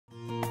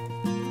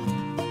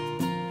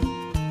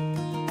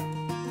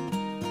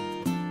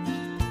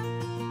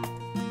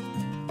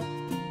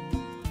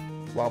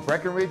While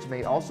Breckenridge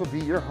may also be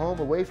your home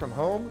away from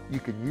home, you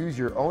can use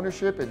your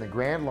ownership in the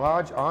Grand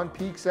Lodge on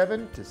Peak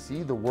 7 to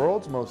see the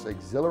world's most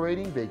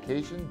exhilarating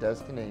vacation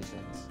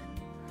destinations.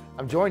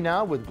 I'm joined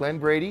now with Glenn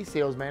Brady,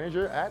 Sales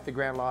Manager at the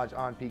Grand Lodge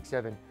on Peak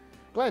 7.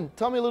 Glenn,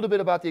 tell me a little bit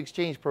about the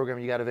exchange program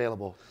you got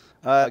available.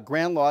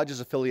 Grand Lodge is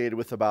affiliated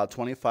with about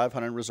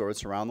 2,500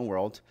 resorts around the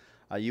world.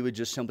 You would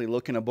just simply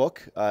look in a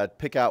book,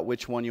 pick out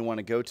which one you want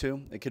to go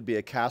to. It could be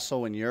a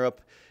castle in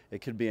Europe, it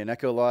could be an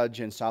Eco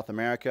Lodge in South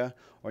America,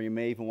 or you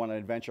may even want to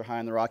adventure high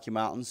in the Rocky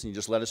Mountains, and you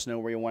just let us know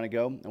where you want to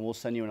go, and we'll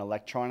send you an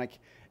electronic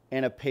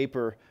and a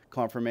paper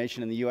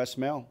confirmation in the U.S.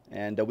 mail,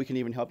 and we can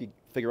even help you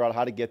figure out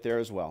how to get there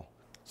as well.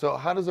 So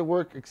how does it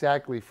work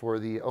exactly for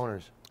the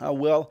owners?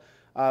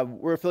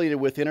 We're affiliated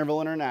with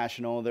Interval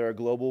International. They're a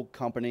global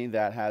company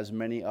that has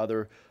many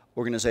other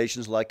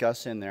organizations like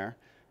us in there.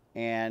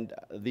 And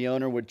the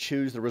owner would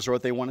choose the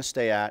resort they want to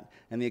stay at,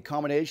 and the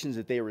accommodations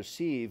that they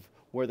receive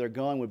where they're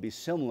going would be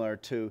similar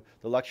to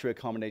the luxury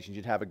accommodations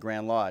you'd have at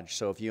Grand Lodge.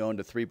 So if you owned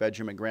a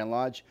 3-bedroom at Grand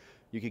Lodge,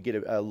 you could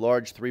get a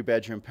large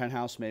 3-bedroom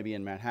penthouse maybe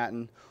in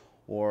Manhattan,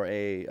 or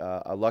a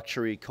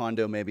luxury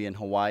condo maybe in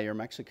Hawaii or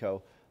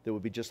Mexico that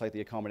would be just like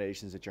the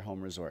accommodations at your home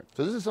resort.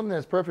 So this is something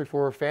that's perfect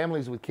for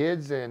families with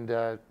kids and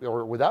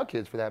or without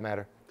kids for that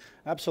matter.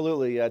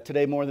 Absolutely.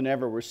 Today more than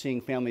ever, we're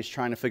seeing families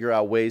trying to figure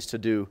out ways to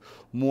do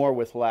more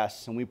with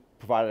less, and we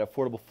provide an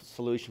affordable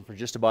solution for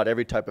just about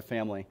every type of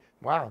family.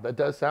 Wow, that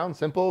does sound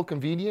simple,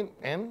 convenient,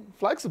 and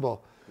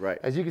flexible. Right.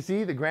 As you can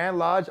see, the Grand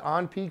Lodge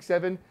on Peak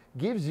 7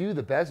 gives you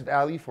the best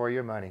value for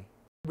your money.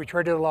 We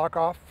traded a lock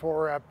off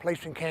for a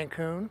place in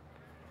Cancun.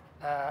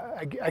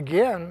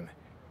 Again,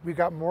 we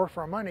got more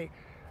for our money.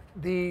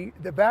 The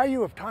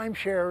value of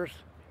timeshares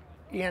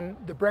in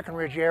the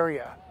Breckenridge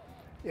area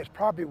is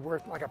probably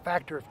worth like a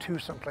factor of 2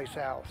 someplace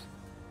else,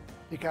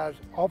 because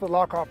all the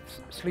lock-off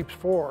sleeps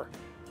 4.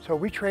 So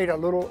we trade a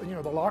little,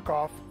 the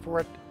lock-off for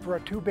a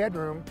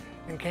 2-bedroom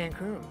in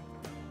Cancun.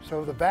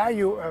 So the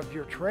value of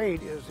your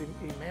trade is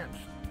immense.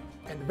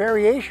 And the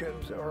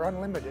variations are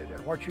unlimited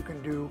in what you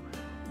can do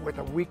with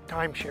a week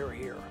timeshare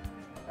here.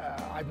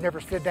 I've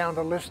never sit down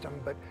to list them,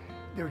 but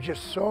there are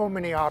just so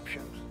many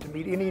options to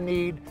meet any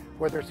need,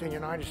 whether it's in the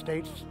United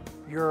States,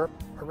 Europe,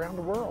 around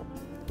the world.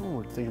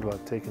 We're thinking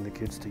about taking the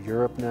kids to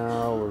Europe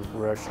now.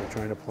 We're actually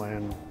trying to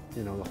plan,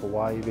 the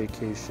Hawaii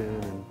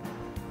vacation,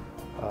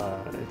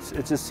 and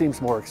it just seems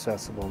more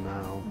accessible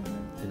now,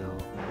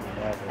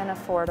 And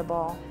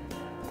affordable,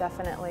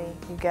 definitely.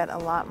 You get a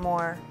lot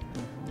more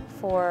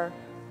for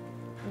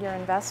your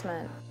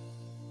investment.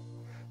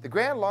 The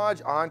Grand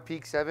Lodge on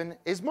Peak 7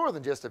 is more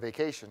than just a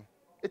vacation.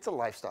 It's a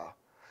lifestyle.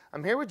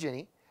 I'm here with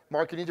Jenny,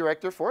 Marketing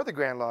Director for the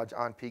Grand Lodge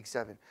on Peak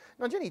 7.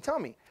 Now, Jenny, tell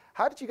me,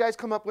 how did you guys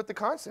come up with the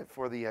concept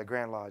for the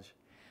Grand Lodge?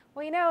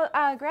 Well,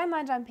 Grand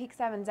Lodge on Peak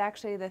 7 is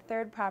actually the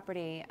 3rd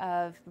property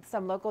of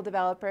some local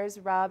developers,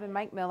 Rob and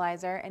Mike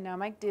Millizer, and now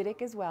Mike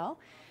Dudick as well.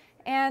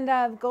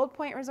 And Gold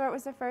Point Resort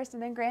was the first,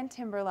 and then Grand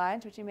Timber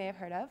Lodge, which you may have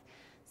heard of.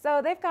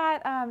 So they've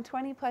got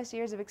 20+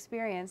 years of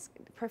experience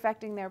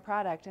perfecting their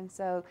product, and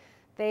so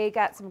they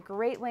got some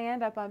great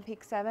land up on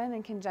Peak 7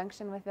 in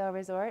conjunction with Vail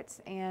Resorts,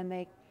 and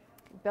they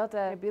built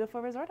a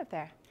beautiful resort up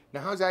there.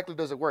 Now, how exactly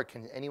does it work?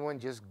 Can anyone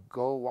just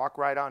go walk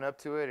right on up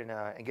to it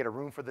and get a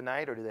room for the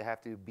night, or do they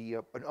have to be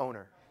an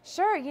owner?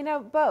 Sure,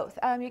 both.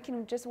 You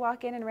can just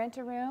walk in and rent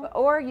a room,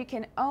 or you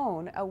can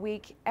own a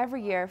week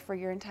every year for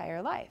your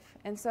entire life.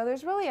 And so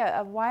there's really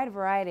a wide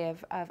variety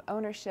of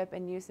ownership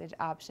and usage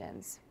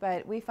options,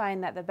 but we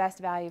find that the best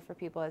value for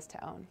people is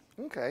to own.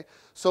 Okay,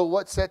 so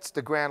what sets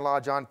the Grand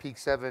Lodge on Peak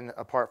 7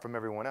 apart from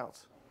everyone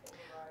else?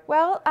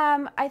 Well,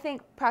 I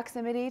think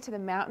proximity to the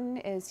mountain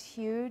is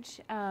huge.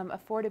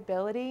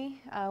 Affordability.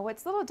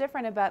 What's a little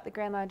different about the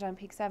Grand Lodge on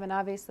Peak 7,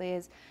 obviously,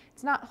 is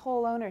it's not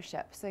whole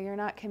ownership. So you're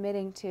not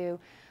committing to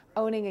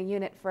owning a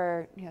unit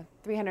for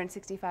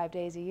 365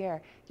 days a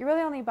year. You're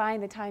really only buying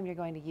the time you're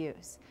going to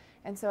use.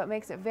 And so it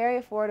makes it very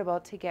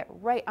affordable to get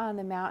right on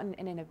the mountain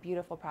and in a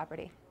beautiful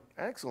property.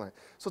 Excellent.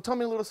 So tell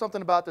me a little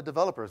something about the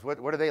developers. What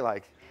are they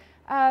like?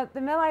 The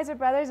Millizer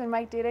brothers and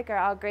Mike Dudick are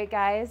all great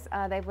guys.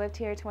 They've lived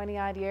here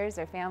 20-odd years.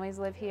 Their families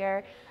live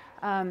here.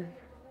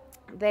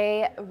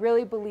 They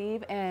really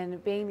believe in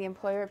being the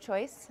employer of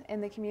choice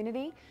in the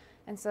community,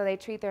 and so they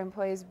treat their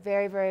employees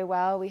very, very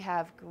well. We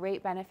have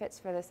great benefits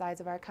for the size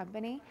of our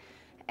company,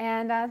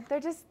 and they're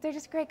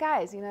just great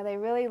guys. They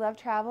really love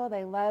travel.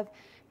 They love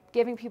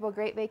giving people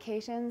great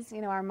vacations.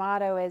 Our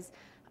motto is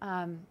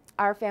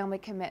our family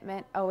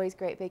commitment, always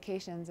great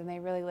vacations, and they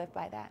really live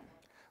by that.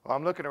 Well,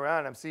 I'm looking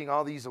around, I'm seeing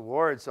all these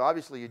awards, so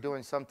obviously you're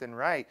doing something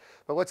right.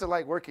 But what's it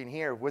like working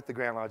here with the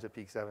Grand Lodge at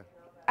Peak 7?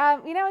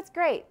 It's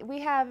great. We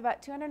have about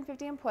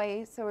 250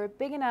 employees, so we're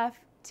big enough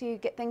to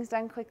get things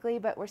done quickly,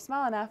 but we're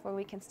small enough where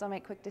we can still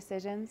make quick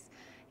decisions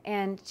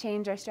and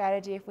change our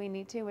strategy if we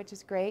need to, which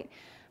is great.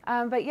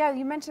 But yeah,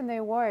 you mentioned the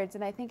awards,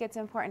 and I think it's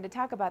important to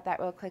talk about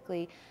that real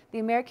quickly. The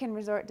American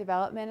Resort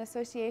Development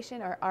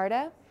Association, or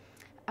ARDA,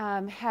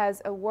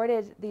 has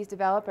awarded these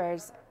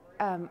developers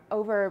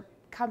over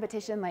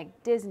competition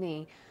like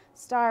Disney,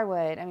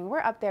 Starwood. I mean, we're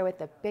up there with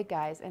the big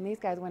guys, and these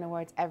guys win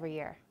awards every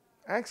year.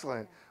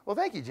 Excellent. Well,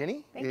 thank you,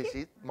 Ginny. Thank you.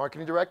 She's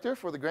Marketing Director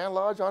for the Grand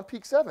Lodge on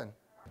Peak 7.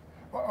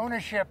 Well,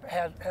 ownership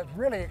has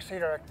really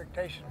exceeded our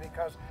expectations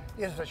because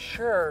it's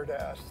assured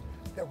us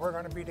that we're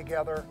going to be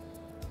together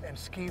and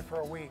ski for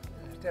a week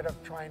instead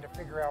of trying to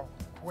figure out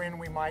when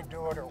we might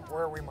do it or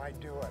where we might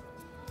do it.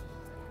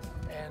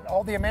 And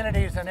all the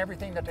amenities and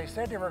everything that they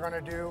said they were going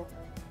to do,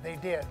 they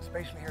did,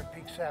 especially here at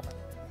Peak 7,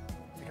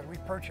 because we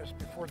purchased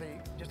before they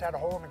just had a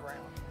hole in the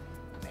ground.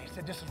 They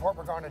said, this is what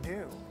we're going to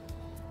do.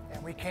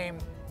 And we came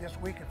this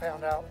week and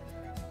found out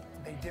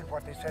they did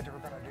what they said they were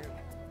going to do.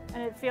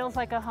 And it feels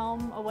like a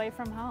home away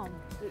from home.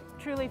 It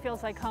truly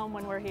feels like home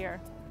when we're here.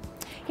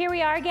 Here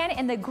we are again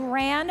in the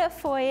grand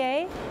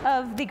foyer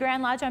of the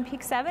Grand Lodge on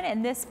Peak 7,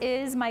 and this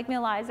is Mike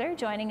Milizer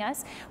joining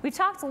us. We've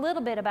talked a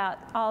little bit about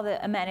all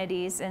the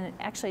amenities, and it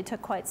actually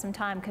took quite some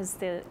time because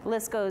the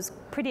list goes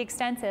pretty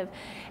extensive.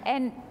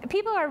 And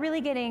people are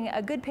really getting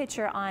a good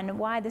picture on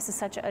why this is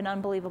such an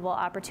unbelievable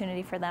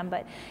opportunity for them.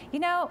 But you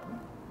know,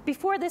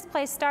 before this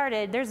place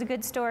started, there's a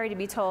good story to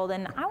be told,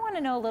 and I want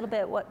to know a little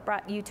bit what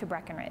brought you to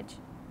Breckenridge.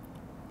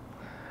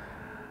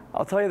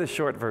 I'll tell you the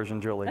short version,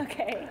 Julie.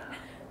 Okay.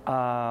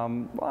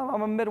 Well,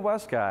 I'm a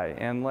Midwest guy,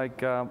 and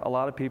like a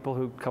lot of people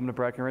who come to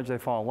Breckenridge, they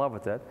fall in love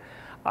with it.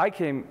 I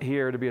came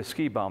here to be a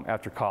ski bum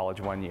after college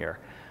one year,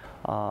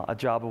 a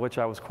job of which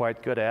I was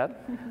quite good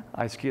at.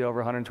 I skied over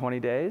 120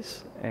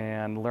 days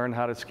and learned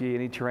how to ski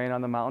any terrain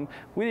on the mountain.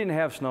 We didn't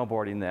have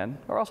snowboarding then,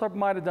 or else I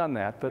might have done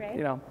that, but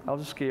you know, I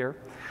was a skier.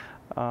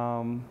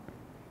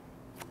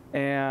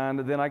 And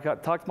then I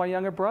talked to my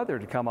younger brother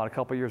to come out a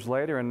couple years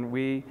later, and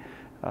we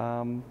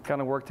kind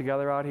of worked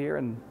together out here,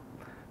 and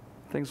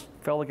things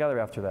fell together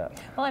after that.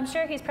 Well, I'm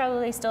sure he's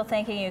probably still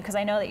thanking you because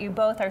I know that you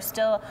both are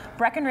still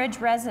Breckenridge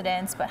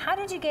residents, but how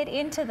did you get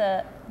into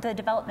the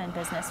development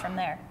business from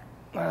there?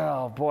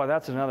 Oh boy,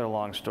 that's another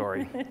long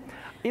story.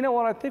 You know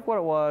what, I think what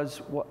it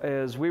was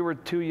is we were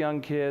two young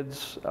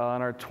kids in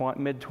our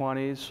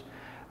mid-20s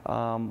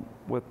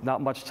with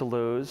not much to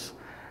lose,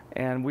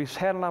 and we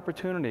had an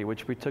opportunity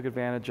which we took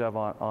advantage of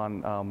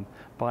on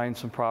buying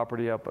some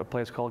property up at a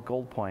place called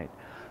Gold Point.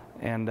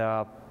 And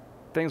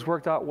things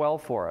worked out well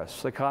for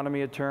us. The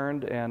economy had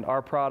turned, and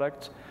our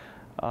product,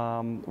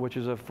 which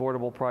is an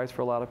affordable price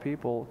for a lot of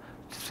people,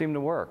 seemed to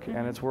work.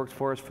 And it's worked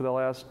for us for the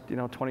last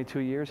 22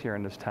 years here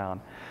in this town.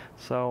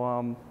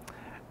 So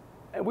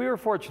we were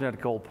fortunate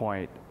at Gold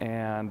Point.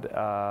 And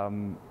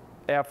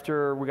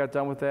after we got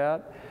done with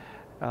that,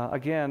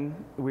 again,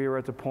 we were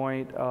at the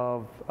point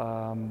of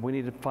we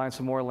needed to find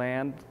some more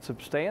land to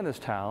stay in this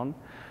town,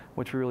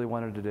 which we really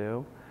wanted to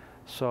do.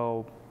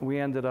 So we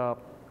ended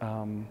up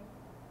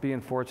being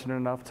fortunate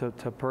enough to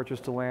purchase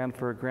the land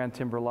for Grand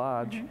Timber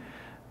Lodge,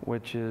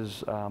 which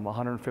is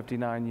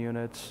 159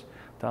 units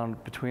down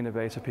between the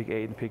base of Peak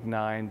 8 and Peak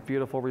 9.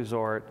 Beautiful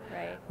resort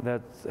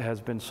that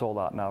has been sold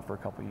out now for a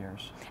couple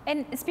years.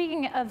 And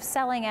speaking of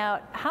selling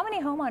out, how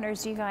many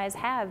homeowners do you guys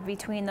have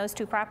between those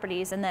two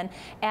properties and then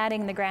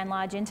adding the Grand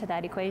Lodge into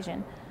that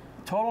equation?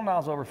 Total now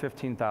is over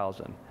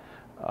 15,000.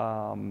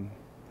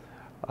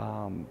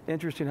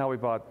 Interesting how we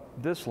bought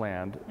this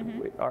land.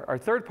 Our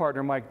third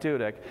partner, Mike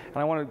Dudek, and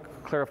I want to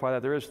clarify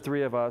that there is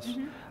three of us,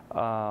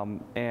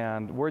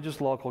 and we're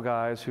just local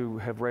guys who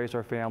have raised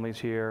our families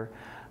here,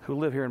 who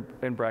live here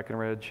in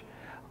Breckenridge,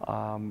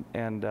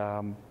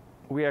 and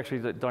we actually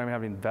don't even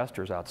have any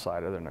investors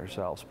outside other than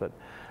ourselves, but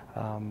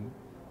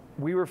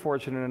we were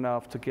fortunate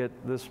enough to get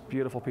this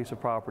beautiful piece of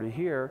property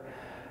here,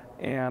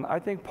 and I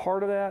think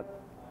part of that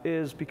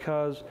is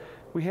because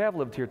we have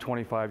lived here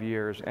 25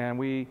 years, and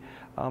we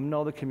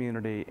know the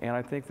community. And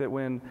I think that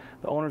when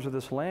the owners of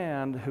this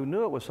land, who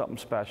knew it was something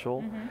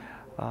special,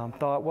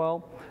 thought,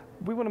 well,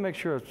 we want to make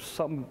sure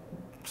something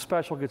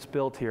special gets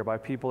built here by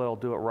people that'll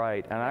do it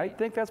right. And I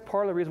think that's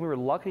part of the reason we were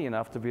lucky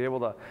enough to be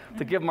able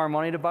to give them our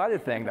money to buy the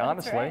thing,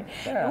 honestly. Right.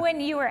 Yeah. When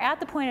you were at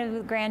the point of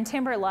the Grand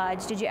Timber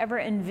Lodge, did you ever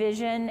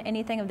envision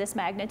anything of this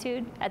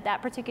magnitude at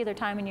that particular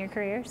time in your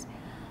careers?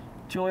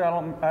 Julie,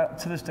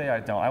 to this day I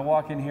don't. I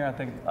walk in here, I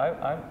think,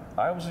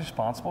 I was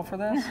responsible for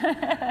this?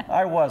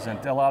 I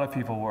wasn't. A lot of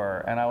people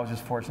were, and I was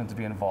just fortunate to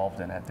be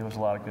involved in it. There was a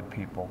lot of good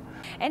people.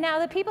 And now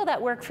the people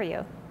that work for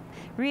you,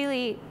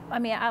 really, I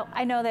mean,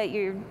 I know that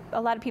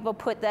a lot of people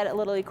put that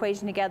little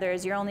equation together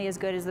as you're only as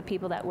good as the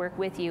people that work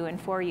with you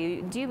and for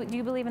you. Do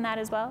you believe in that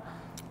as well?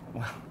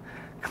 Well,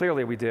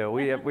 clearly we do.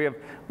 We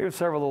have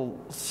several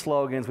little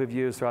slogans we've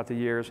used throughout the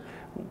years.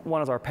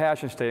 One is our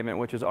passion statement,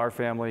 which is our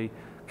family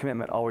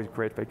commitment, always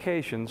great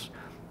vacations.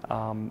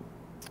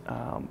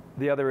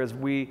 The other is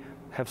we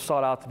have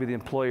sought out to be the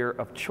employer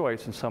of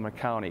choice in Summit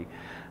County.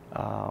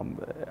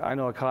 I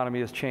know economy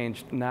has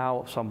changed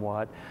now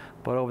somewhat,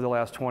 but over the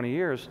last 20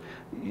 years,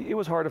 it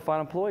was hard to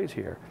find employees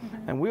here.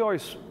 And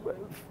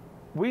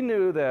we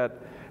knew that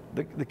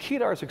the key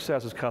to our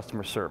success is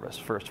customer service,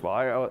 first of all.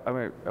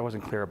 I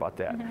wasn't clear about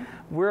that.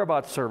 We're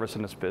about service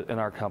in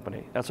our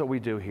company. That's what we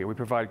do here. We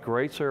provide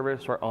great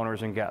service to our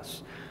owners and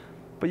guests.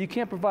 But you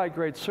can't provide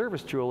great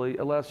service, Julie,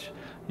 unless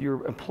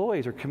your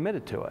employees are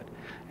committed to it.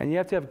 And you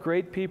have to have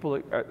great people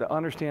that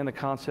understand the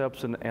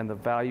concepts and the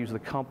values of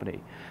the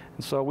company.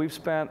 And so we've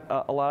spent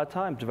a lot of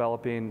time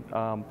developing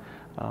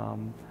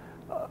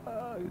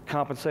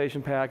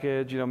compensation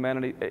package,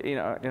 amenity,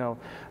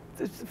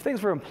 things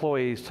for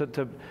employees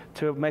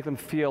to make them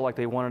feel like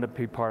they wanted to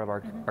be part of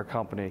our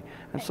company.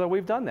 And so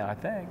we've done that, I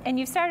think. And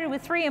you started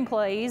with 3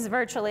 employees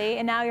virtually,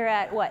 and now you're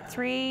at what,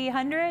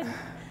 300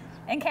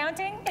 and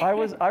counting? I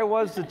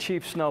was the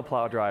chief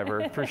snowplow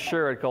driver for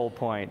sure at Gold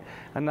Point,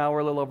 and now we're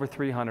a little over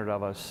 300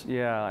 of us.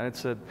 Yeah,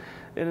 and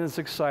it is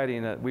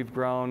exciting that we've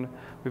grown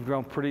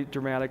pretty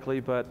dramatically,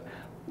 but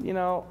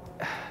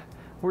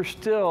we're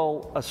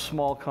still a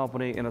small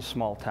company in a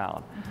small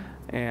town.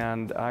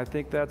 And I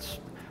think that's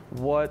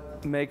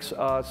what makes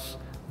us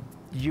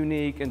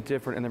unique and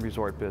different in the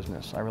resort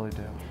business. I really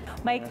do.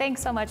 Mike,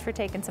 thanks so much for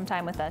taking some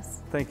time with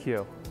us. Thank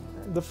you.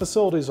 The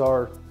facilities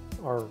are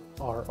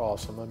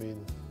awesome. I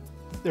mean,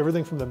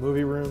 everything from the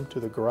movie room to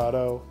the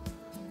grotto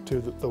to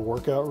the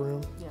workout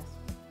room. Yes.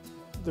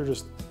 They're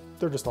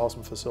just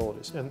awesome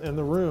facilities. And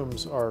the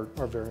rooms are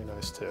very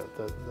nice too.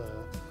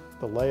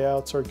 The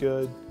layouts are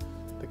good.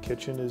 The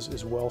kitchen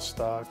is well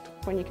stocked.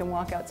 When you can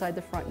walk outside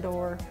the front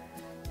door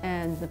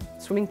and the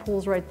swimming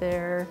pool's right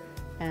there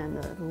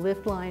and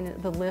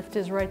the lift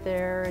is right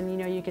there,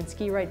 and you can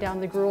ski right down.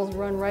 The girls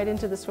run right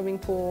into the swimming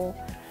pool.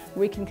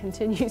 We can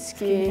continue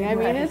skiing. I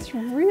mean, it's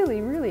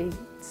really, really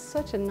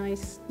such a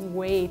nice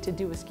way to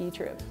do a ski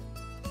trip.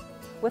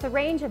 With a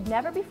range of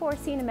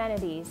never-before-seen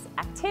amenities,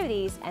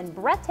 activities, and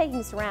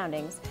breathtaking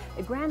surroundings,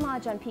 the Grand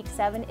Lodge on Peak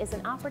 7 is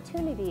an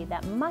opportunity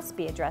that must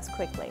be addressed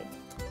quickly.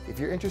 If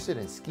you're interested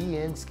in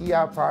ski-in,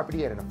 ski-out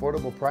property at an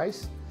affordable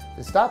price,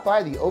 then stop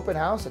by the open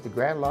house at the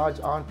Grand Lodge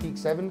on Peak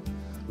 7,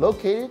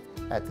 located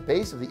at the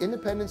base of the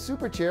Independent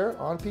Super Chair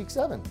on Peak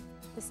 7.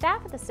 The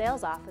staff at the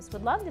sales office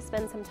would love to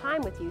spend some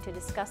time with you to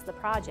discuss the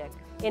project.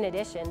 In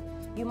addition,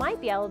 you might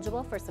be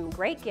eligible for some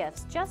great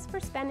gifts just for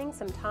spending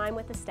some time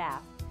with the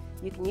staff.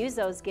 You can use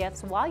those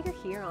gifts while you're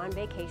here on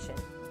vacation.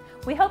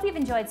 We hope you've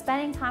enjoyed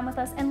spending time with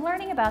us and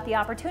learning about the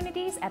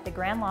opportunities at the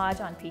Grand Lodge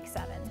on Peak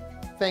 7.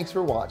 Thanks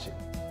for watching.